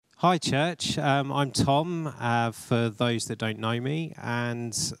Hi, church. I'm Tom, for those that don't know me,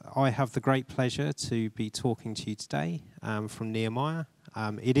 and I have the great pleasure to be talking to you today from Nehemiah.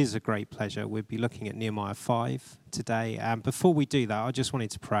 It is a great pleasure. We'll be looking at Nehemiah 5 today. Before we do that, I just wanted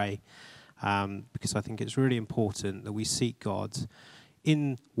to pray because I think it's really important that we seek God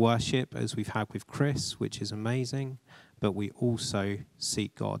in worship, as we've had with Chris, which is amazing, but we also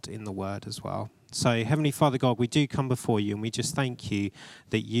seek God in the Word as well. So, Heavenly Father God, we do come before you and we just thank you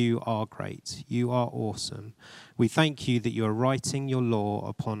that you are great. You are awesome. We thank you that you are writing your law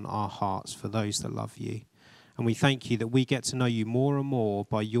upon our hearts for those that love you. And we thank you that we get to know you more and more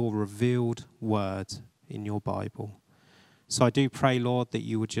by your revealed word in your Bible. So I do pray, Lord, that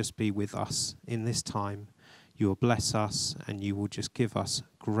you would just be with us in this time. You will bless us and you will just give us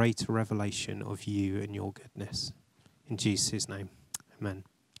greater revelation of you and your goodness. In Jesus' name, amen.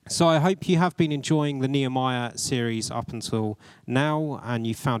 So I hope you have been enjoying the Nehemiah series up until now, and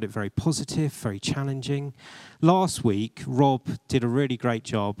you found it very positive, very challenging. Last week, Rob did a really great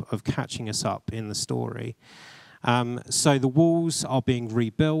job of catching us up in the story. So the walls are being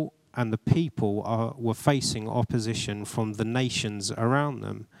rebuilt, and the people were facing opposition from the nations around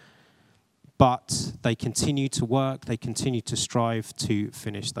them. But they continue to work, they continue to strive to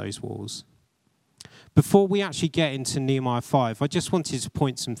finish those walls. Before we actually get into Nehemiah 5, I just wanted to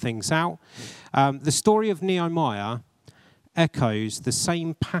point some things out. The story of Nehemiah echoes the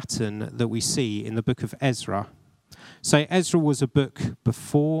same pattern that we see in the book of Ezra. So Ezra was a book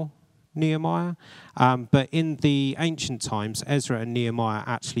before Nehemiah, but in the ancient times, Ezra and Nehemiah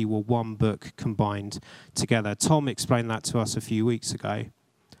actually were one book combined together. Tom explained that to us a few weeks ago.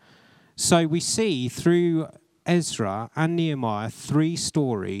 So we see through Ezra and Nehemiah three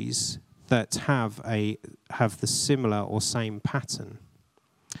stories that have the similar or same pattern.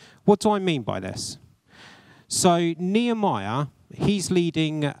 What do I mean by this? So Nehemiah, he's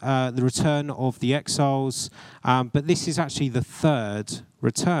leading the return of the exiles, but this is actually the third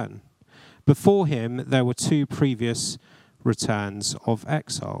return. Before him, there were two previous returns of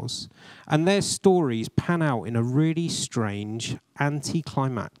exiles, and their stories pan out in a really strange,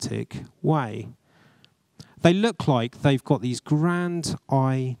 anticlimactic way. They look like they've got these grand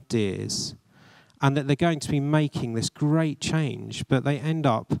ideas and that they're going to be making this great change, but they end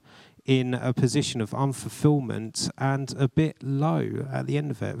up in a position of unfulfillment and a bit low at the end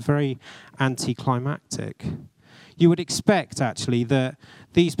of it, very anticlimactic. You would expect, actually, that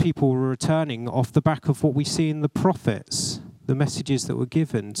these people were returning off the back of what we see in the prophets, the messages that were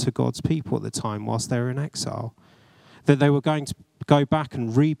given to God's people at the time whilst they were in exile, that they were going to go back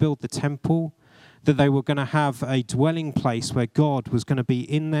and rebuild the temple, that they were going to have a dwelling place where God was going to be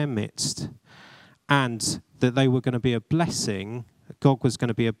in their midst, and that they were going to be a blessing. God was going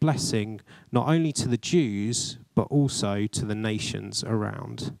to be a blessing not only to the Jews, but also to the nations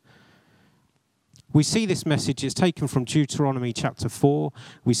around. We see this message is taken from Deuteronomy chapter 4.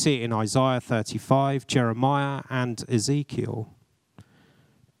 We see it in Isaiah 35, Jeremiah, and Ezekiel.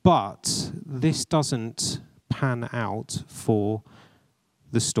 But this doesn't pan out for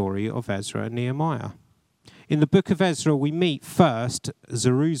the story of Ezra and Nehemiah. In the book of Ezra, we meet first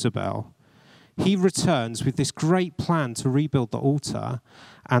Zerubbabel. He returns with this great plan to rebuild the altar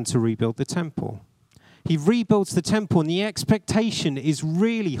and to rebuild the temple. He rebuilds the temple, and the expectation is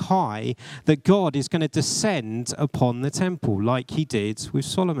really high that God is going to descend upon the temple like he did with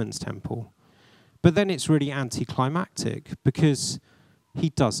Solomon's temple. But then it's really anticlimactic because he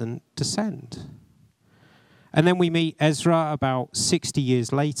doesn't descend. And then we meet Ezra about 60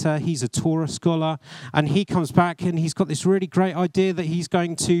 years later. He's a Torah scholar, and he comes back and he's got this really great idea that he's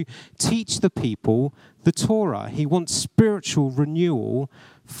going to teach the people the Torah. He wants spiritual renewal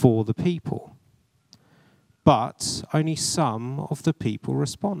for the people. But only some of the people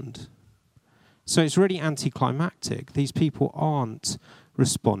respond. So it's really anticlimactic. These people aren't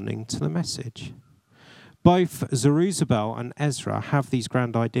responding to the message. Both Zerubbabel and Ezra have these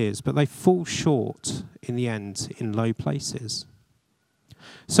grand ideas, but they fall short in the end in low places.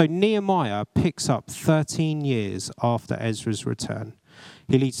 So Nehemiah picks up 13 years after Ezra's return.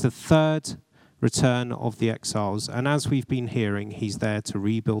 He leads the third return of the exiles, and as we've been hearing, he's there to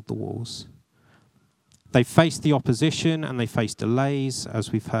rebuild the walls. They faced the opposition and they faced delays,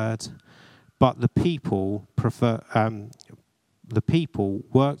 as we've heard, but the people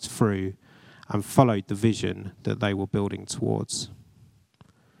worked through and followed the vision that they were building towards.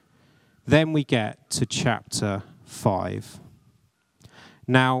 Then we get to chapter 5.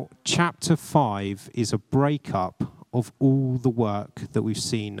 Now, chapter 5 is a breakup of all the work that we've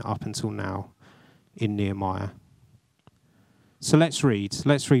seen up until now in Nehemiah. So let's read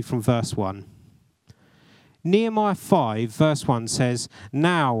from verse 1. Nehemiah 5 verse 1 says,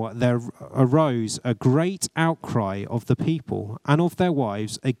 "Now there arose a great outcry of the people and of their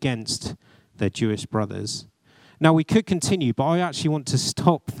wives against their Jewish brothers." Now we could continue, but I actually want to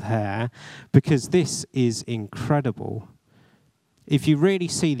stop there because this is incredible. If you really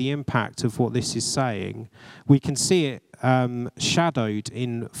see the impact of what this is saying, we can see it shadowed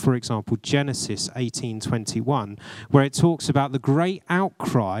in, for example, Genesis 18:21, where it talks about the great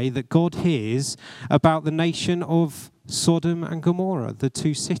outcry that God hears about the nation of Sodom and Gomorrah, the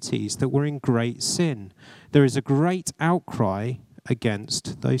two cities that were in great sin. There is a great outcry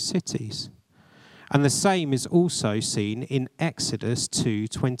against those cities. And the same is also seen in Exodus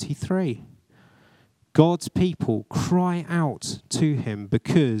 2:23. God's people cry out to him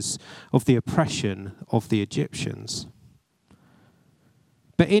because of the oppression of the Egyptians.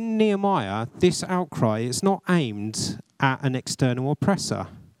 But in Nehemiah, this outcry is not aimed at an external oppressor.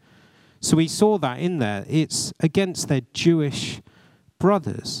 So we saw that in there. It's against their Jewish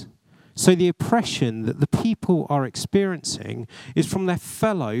brothers. So the oppression that the people are experiencing is from their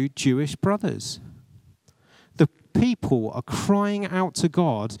fellow Jewish brothers. The people are crying out to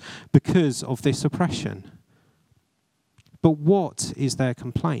God because of this oppression. But what is their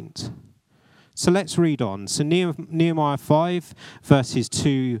complaint? So let's read on. So Nehemiah 5, verses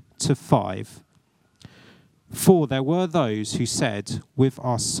 2 to 5. "For there were those who said, 'With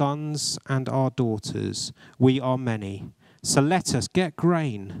our sons and our daughters we are many, so let us get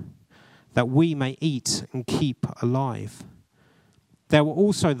grain, that we may eat and keep alive.' There were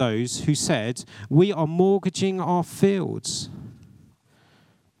also those who said, 'We are mortgaging our fields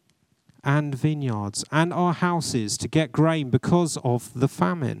and vineyards and our houses to get grain because of the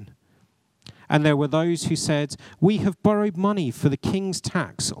famine.' And there were those who said, 'We have borrowed money for the king's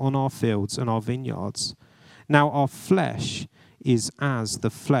tax on our fields and our vineyards. Now our flesh is as the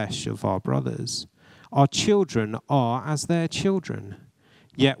flesh of our brothers. Our children are as their children.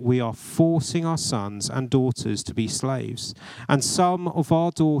 Yet we are forcing our sons and daughters to be slaves, and some of our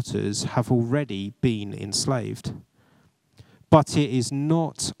daughters have already been enslaved. But it is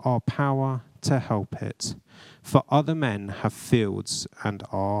not our power to help it, for other men have fields and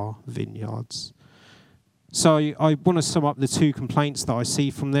our vineyards." So I want to sum up the two complaints that I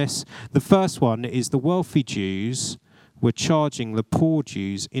see from this. The first one is the wealthy Jews were charging the poor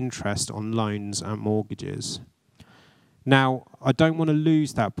Jews interest on loans and mortgages. Now, I don't want to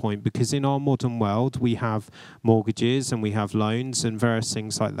lose that point because in our modern world, we have mortgages and we have loans and various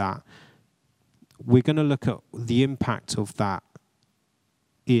things like that. We're going to look at the impact of that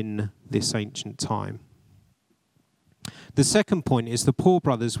in this ancient time. The second point is the poor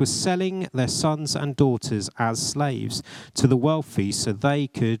brothers were selling their sons and daughters as slaves to the wealthy so they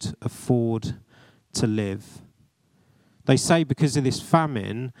could afford to live. They say because of this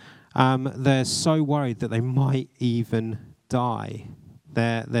famine, they're so worried that they might even die.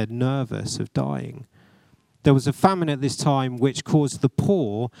 They're nervous of dying. There was a famine at this time which caused the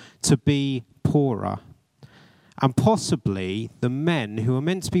poor to be poorer. And possibly the men who were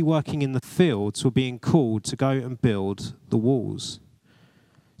meant to be working in the fields were being called to go and build the walls.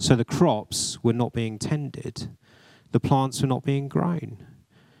 So the crops were not being tended. The plants were not being grown.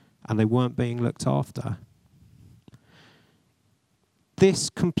 And they weren't being looked after.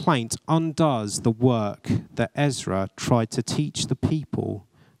 This complaint undoes the work that Ezra tried to teach the people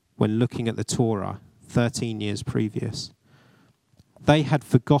when looking at the Torah 13 years previous. They had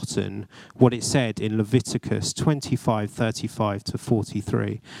forgotten what it said in Leviticus 25:35 to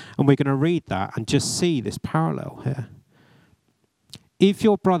 43. And we're going to read that and just see this parallel here. "If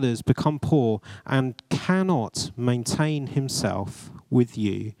your brothers become poor and cannot maintain himself with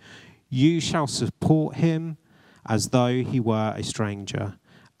you, you shall support him as though he were a stranger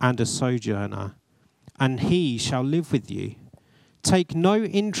and a sojourner, and he shall live with you. Take no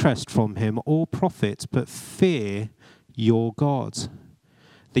interest from him or profit, but fear your God,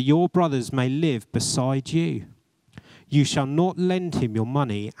 that your brothers may live beside you. You shall not lend him your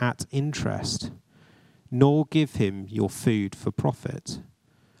money at interest, nor give him your food for profit.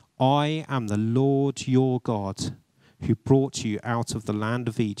 I am the Lord your God, who brought you out of the land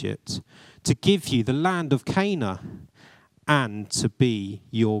of Egypt, to give you the land of Canaan, and to be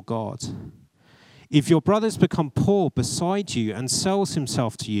your God. If your brothers become poor beside you and sells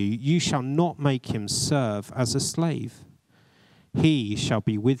himself to you, you shall not make him serve as a slave. He shall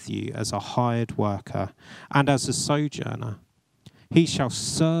be with you as a hired worker and as a sojourner. He shall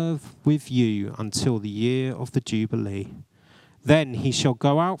serve with you until the year of the Jubilee. Then he shall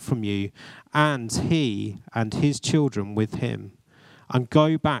go out from you, and he and his children with him, and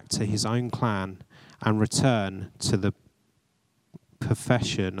go back to his own clan and return to the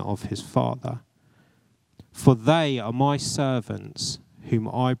profession of his father. For they are my servants, whom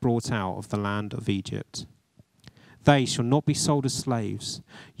I brought out of the land of Egypt. They shall not be sold as slaves.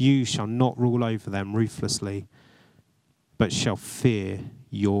 You shall not rule over them ruthlessly, but shall fear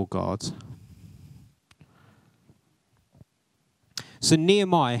your God. So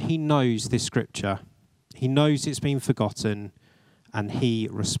Nehemiah, he knows this scripture. He knows it's been forgotten, and he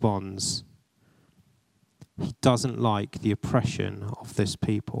responds. He doesn't like the oppression of this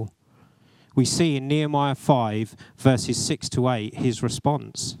people. We see in Nehemiah 5, verses 6 to 8, his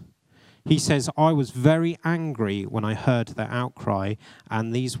response. He says, I was very angry when I heard their outcry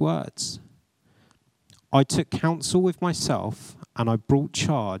and these words. I took counsel with myself, and I brought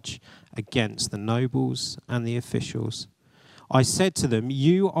charge against the nobles and the officials. I said to them,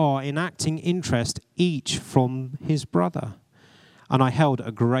 you are enacting interest each from his brother. And I held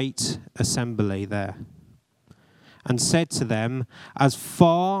a great assembly there and said to them, as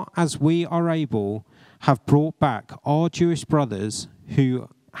far as we are able, have brought back our Jewish brothers who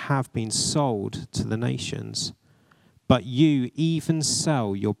have been sold to the nations. But you even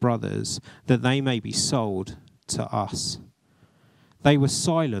sell your brothers that they may be sold to us. They were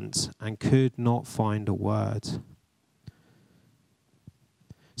silent and could not find a word.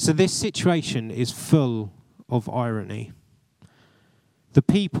 So this situation is full of irony. The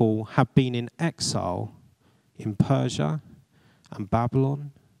people have been in exile in Persia and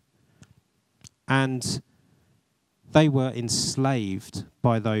Babylon, and they were enslaved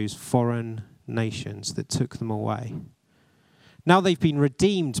by those foreign nations that took them away. Now they've been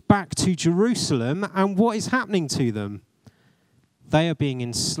redeemed back to Jerusalem, and what is happening to them? They are being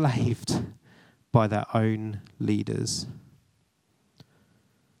enslaved by their own leaders.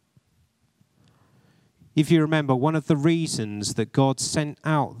 If you remember, one of the reasons that God sent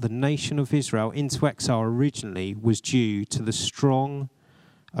out the nation of Israel into exile originally was due to the strong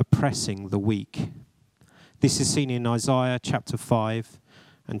oppressing the weak. This is seen in Isaiah chapter 5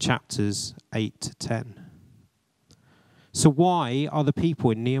 and chapters 8 to 10. So why are the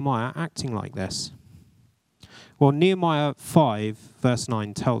people in Nehemiah acting like this? Well, Nehemiah 5 verse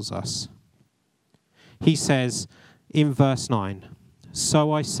 9 tells us. He says in verse 9,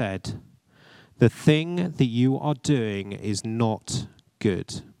 so I said, the thing that you are doing is not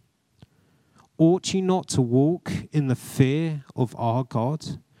good. Ought you not to walk in the fear of our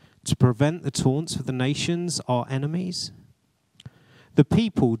God, to prevent the taunts of the nations, our enemies? The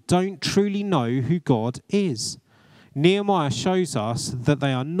people don't truly know who God is. Nehemiah shows us that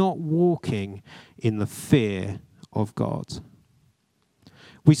they are not walking in the fear of God.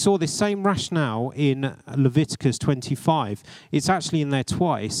 We saw this same rationale in Leviticus 25. It's actually in there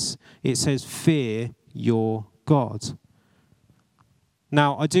twice. It says, fear your God.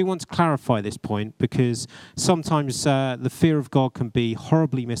 Now, I do want to clarify this point because sometimes the fear of God can be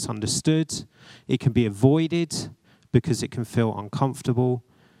horribly misunderstood. It can be avoided because it can feel uncomfortable.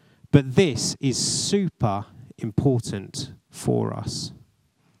 But this is super important for us.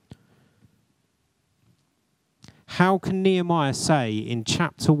 How can Nehemiah say in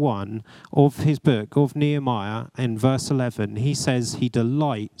chapter 1 of his book of Nehemiah, in verse 11, he says he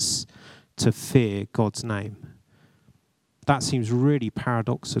delights to fear God's name? That seems really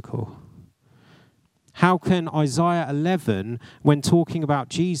paradoxical. How can Isaiah 11, when talking about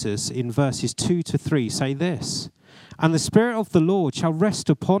Jesus in verses 2 to 3, say this? And the Spirit of the Lord shall rest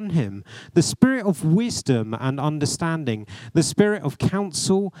upon him, the Spirit of wisdom and understanding, the Spirit of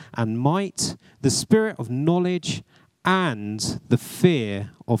counsel and might, the Spirit of knowledge and the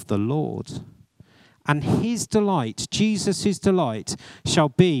fear of the Lord. And his delight, Jesus' delight, shall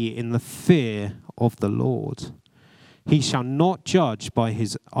be in the fear of the Lord. He shall not judge by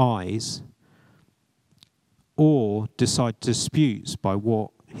his eyes or decide disputes by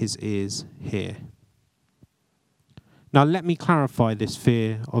what his ears hear. Now, let me clarify this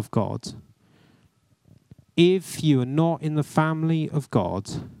fear of God. If you are not in the family of God,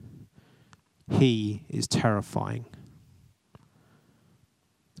 he is terrifying.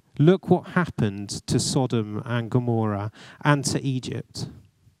 Look what happened to Sodom and Gomorrah and to Egypt.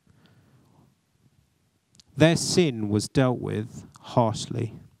 Their sin was dealt with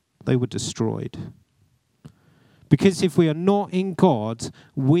harshly. They were destroyed. Because if we are not in God,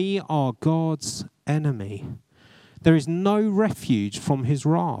 we are God's enemy. There is no refuge from his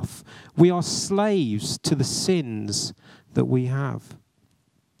wrath. We are slaves to the sins that we have.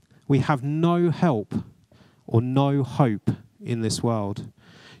 We have no help or no hope in this world.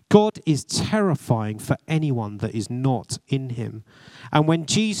 God is terrifying for anyone that is not in him. And when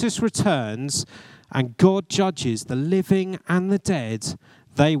Jesus returns and God judges the living and the dead,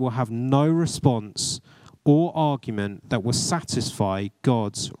 they will have no response or argument that will satisfy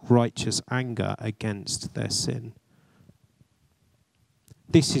God's righteous anger against their sin.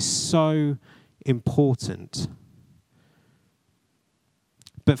 This is so important.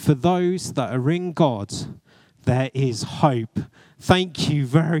 But for those that are in God, there is hope. Thank you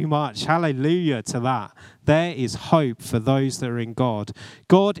very much. Hallelujah to that. There is hope for those that are in God.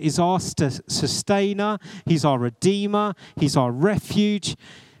 God is our sustainer. He's our redeemer. He's our refuge.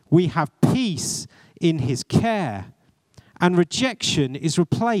 We have peace in his care. And rejection is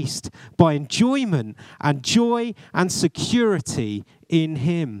replaced by enjoyment and joy and security in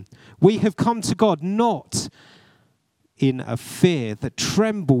him. We have come to God not in a fear that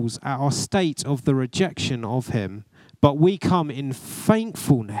trembles at our state of the rejection of him, but we come in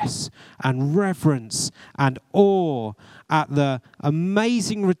thankfulness and reverence and awe at the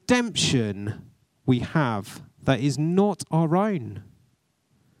amazing redemption we have that is not our own.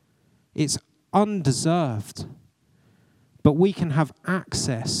 It's undeserved, but we can have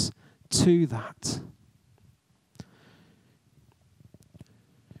access to that.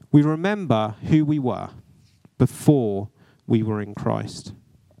 We remember who we were before we were in Christ.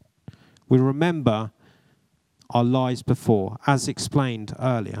 We remember our lives before. As explained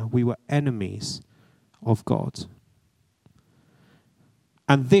earlier, we were enemies of God.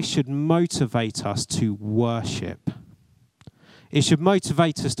 And this should motivate us to worship. It should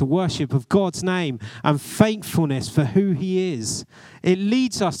motivate us to worship of God's name and thankfulness for who he is. It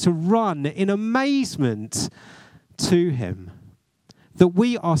leads us to run in amazement to him. That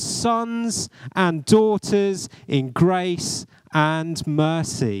we are sons and daughters in grace and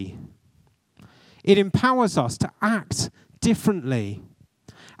mercy. It empowers us to act differently.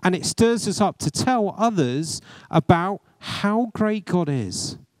 And it stirs us up to tell others about how great God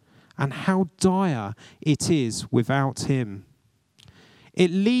is and how dire it is without him.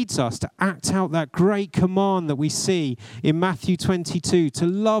 It leads us to act out that great command that we see in Matthew 22, to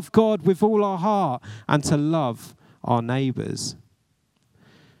love God with all our heart and to love our neighbours.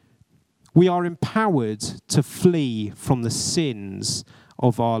 We are empowered to flee from the sins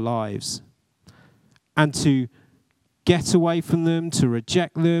of our lives and to get away from them, to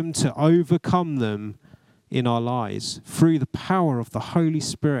reject them, to overcome them in our lives through the power of the Holy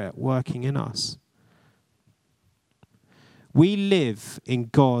Spirit working in us. We live in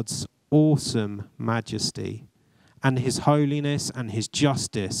God's awesome majesty and his holiness and his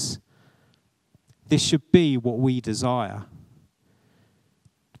justice. This should be what we desire.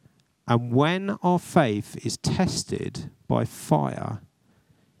 And when our faith is tested by fire,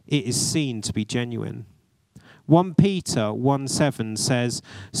 it is seen to be genuine. 1 Peter 1:7 says,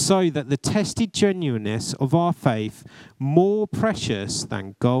 so that the tested genuineness of our faith, more precious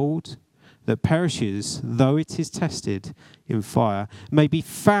than gold that perishes though it is tested in fire, may be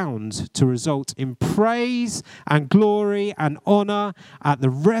found to result in praise and glory and honor at the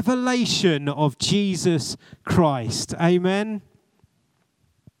revelation of Jesus Christ. Amen.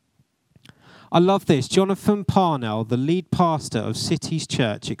 I love this. Jonathan Parnell, the lead pastor of Cities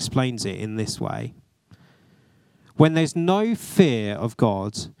Church, explains it in this way. When there's no fear of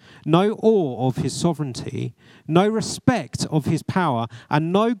God, no awe of his sovereignty, no respect of his power,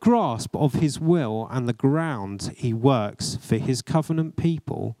 and no grasp of his will and the ground he works for his covenant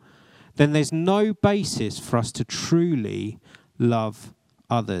people, then there's no basis for us to truly love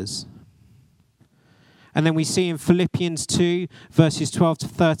others. And then we see in Philippians 2, verses 12 to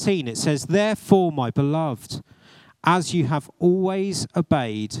 13, it says, therefore, my beloved, as you have always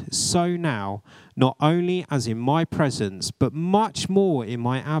obeyed, so now, not only as in my presence, but much more in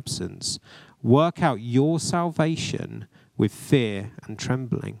my absence, work out your salvation with fear and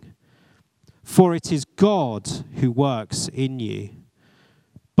trembling. For it is God who works in you,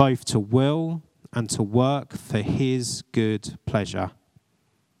 both to will and to work for his good pleasure.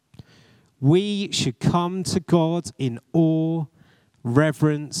 We should come to God in awe,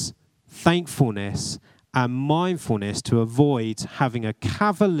 reverence, thankfulness, and mindfulness to avoid having a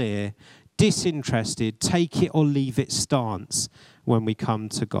cavalier, disinterested, take it or leave it stance when we come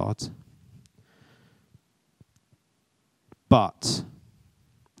to God. But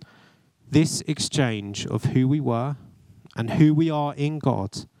this exchange of who we were and who we are in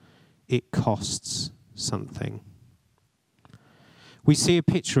God, it costs something. We see a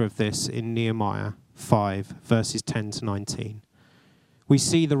picture of this in Nehemiah 5, verses 10 to 19. We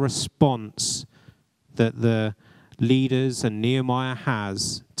see the response that the leaders and Nehemiah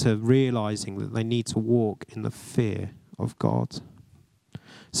has to realizing that they need to walk in the fear of God.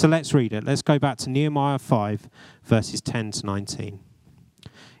 So let's read it. Let's go back to Nehemiah 5, verses 10 to 19.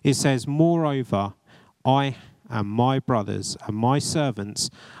 It says, moreover, I and my brothers and my servants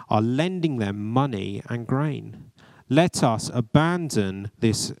are lending them money and grain. Let us abandon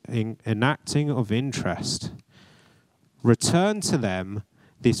this enacting of interest. Return to them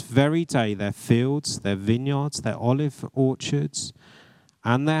this very day their fields, their vineyards, their olive orchards,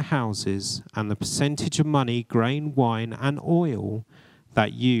 and their houses, and the percentage of money, grain, wine, and oil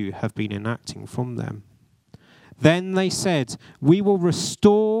that you have been enacting from them. Then they said, we will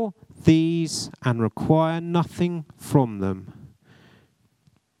restore these and require nothing from them.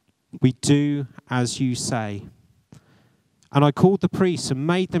 We do as you say. And I called the priests and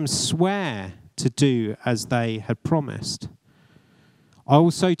made them swear to do as they had promised. I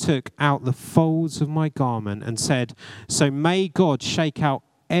also took out the folds of my garment and said, so may God shake out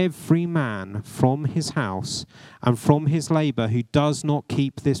every man from his house and from his labor who does not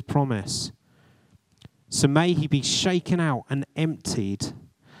keep this promise. So may he be shaken out and emptied.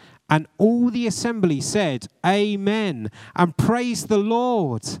 And all the assembly said, Amen, and praised the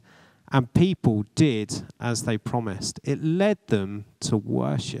Lord. And people did as they promised. It led them to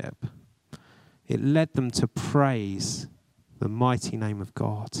worship. It led them to praise the mighty name of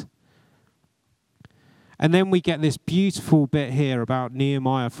God. And then we get this beautiful bit here about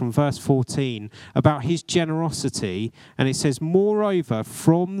Nehemiah from verse 14, about his generosity. And it says, moreover,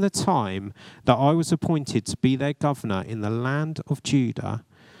 from the time that I was appointed to be their governor in the land of Judah,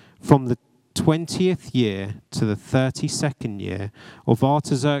 from the 20th year to the 32nd year of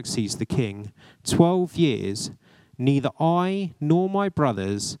Artaxerxes the king, 12 years, neither I nor my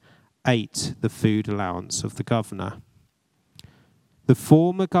brothers ate the food allowance of the governor. The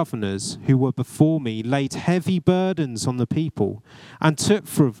former governors who were before me laid heavy burdens on the people and took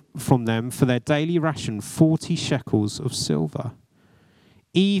from them for their daily ration 40 shekels of silver.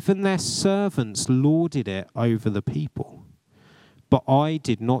 Even their servants lorded it over the people. But I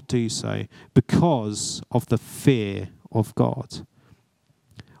did not do so because of the fear of God.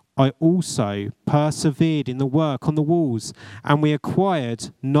 I also persevered in the work on the walls, and we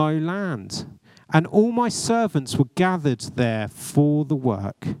acquired no land. And all my servants were gathered there for the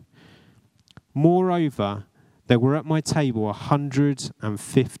work. Moreover, there were at my table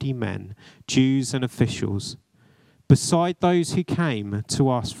 150 men, Jews and officials, beside those who came to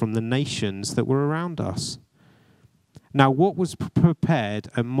us from the nations that were around us. Now what was prepared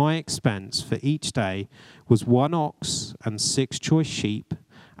at my expense for each day was 1 ox and 6 choice sheep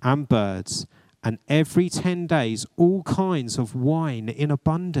and birds, and every 10 days all kinds of wine in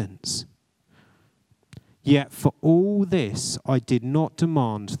abundance. Yet for all this I did not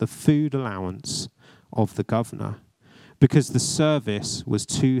demand the food allowance of the governor, because the service was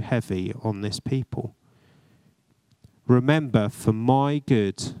too heavy on this people. Remember for my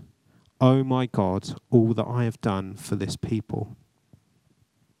good, O my God, all that I have done for this people.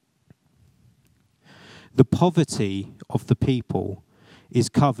 The poverty of the people is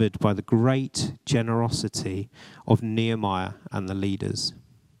covered by the great generosity of Nehemiah and the leaders.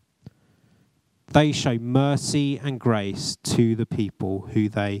 They show mercy and grace to the people who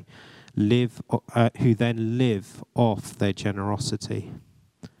then live off their generosity.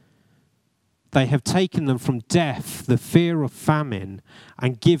 They have taken them from death, the fear of famine,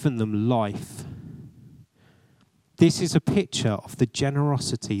 and given them life. This is a picture of the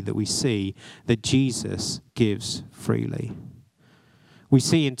generosity that we see that Jesus gives freely. We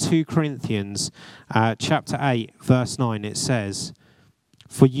see in 2 Corinthians chapter 8, verse 9, it says,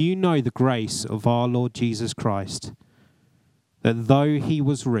 for you know the grace of our Lord Jesus Christ, that though he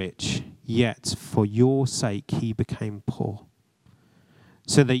was rich, yet for your sake he became poor,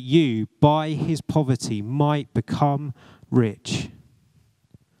 so that you, by his poverty, might become rich.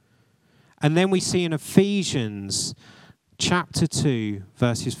 And then we see in Ephesians chapter 2,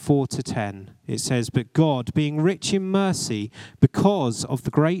 verses 4 to 10, it says, but God, being rich in mercy, because of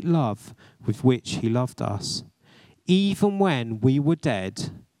the great love with which he loved us, even when we were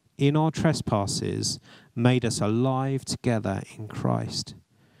dead in our trespasses, made us alive together in Christ.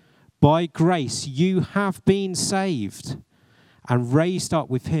 By grace you have been saved and raised up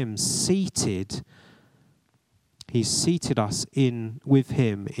with him, seated. He's seated us with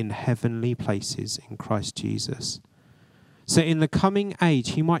him in heavenly places in Christ Jesus. So in the coming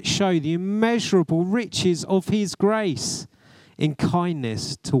age he might show the immeasurable riches of his grace in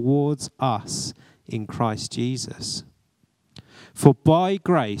kindness towards us in Christ Jesus. For by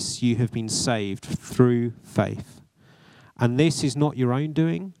grace you have been saved through faith. And this is not your own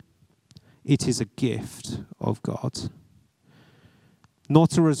doing, it is a gift of God.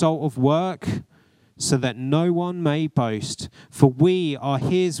 Not a result of work, so that no one may boast. For we are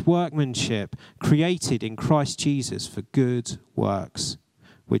his workmanship, created in Christ Jesus for good works,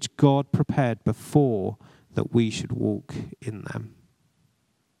 which God prepared before that we should walk in them.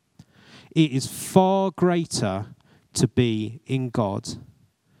 It is far greater to be in God.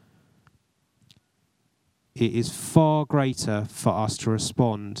 It is far greater for us to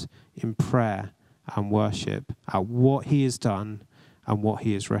respond in prayer and worship at what he has done and what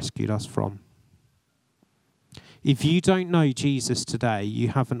he has rescued us from. If you don't know Jesus today, you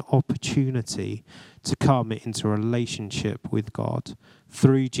have an opportunity to come into a relationship with God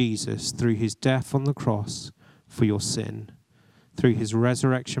through Jesus, through his death on the cross for your sin, through his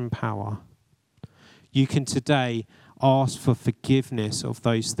resurrection power. You can today ask for forgiveness of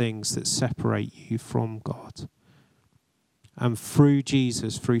those things that separate you from God. And through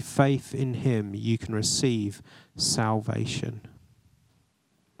Jesus, through faith in him, you can receive salvation.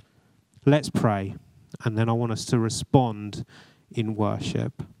 Let's pray. And then I want us to respond in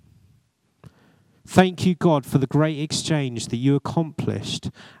worship. Thank you, God, for the great exchange that you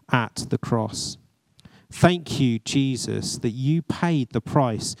accomplished at the cross. Thank you, Jesus, that you paid the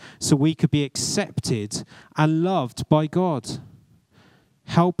price so we could be accepted and loved by God.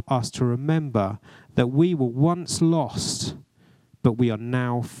 Help us to remember that we were once lost, but we are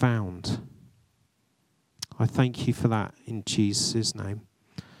now found. I thank you for that in Jesus' name.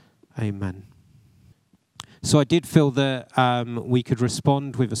 Amen. So I did feel that we could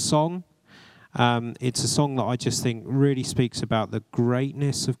respond with a song. It's a song that I just think really speaks about the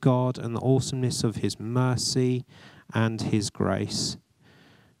greatness of God and the awesomeness of his mercy and his grace.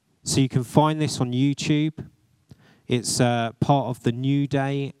 So you can find this on YouTube. It's part of the New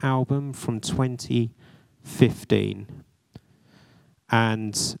Day album from 2015.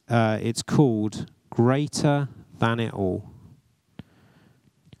 And it's called Greater Than It All.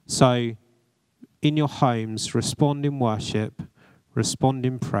 So in your homes, respond in worship, respond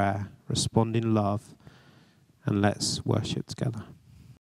in prayer, respond in love, and let's worship together.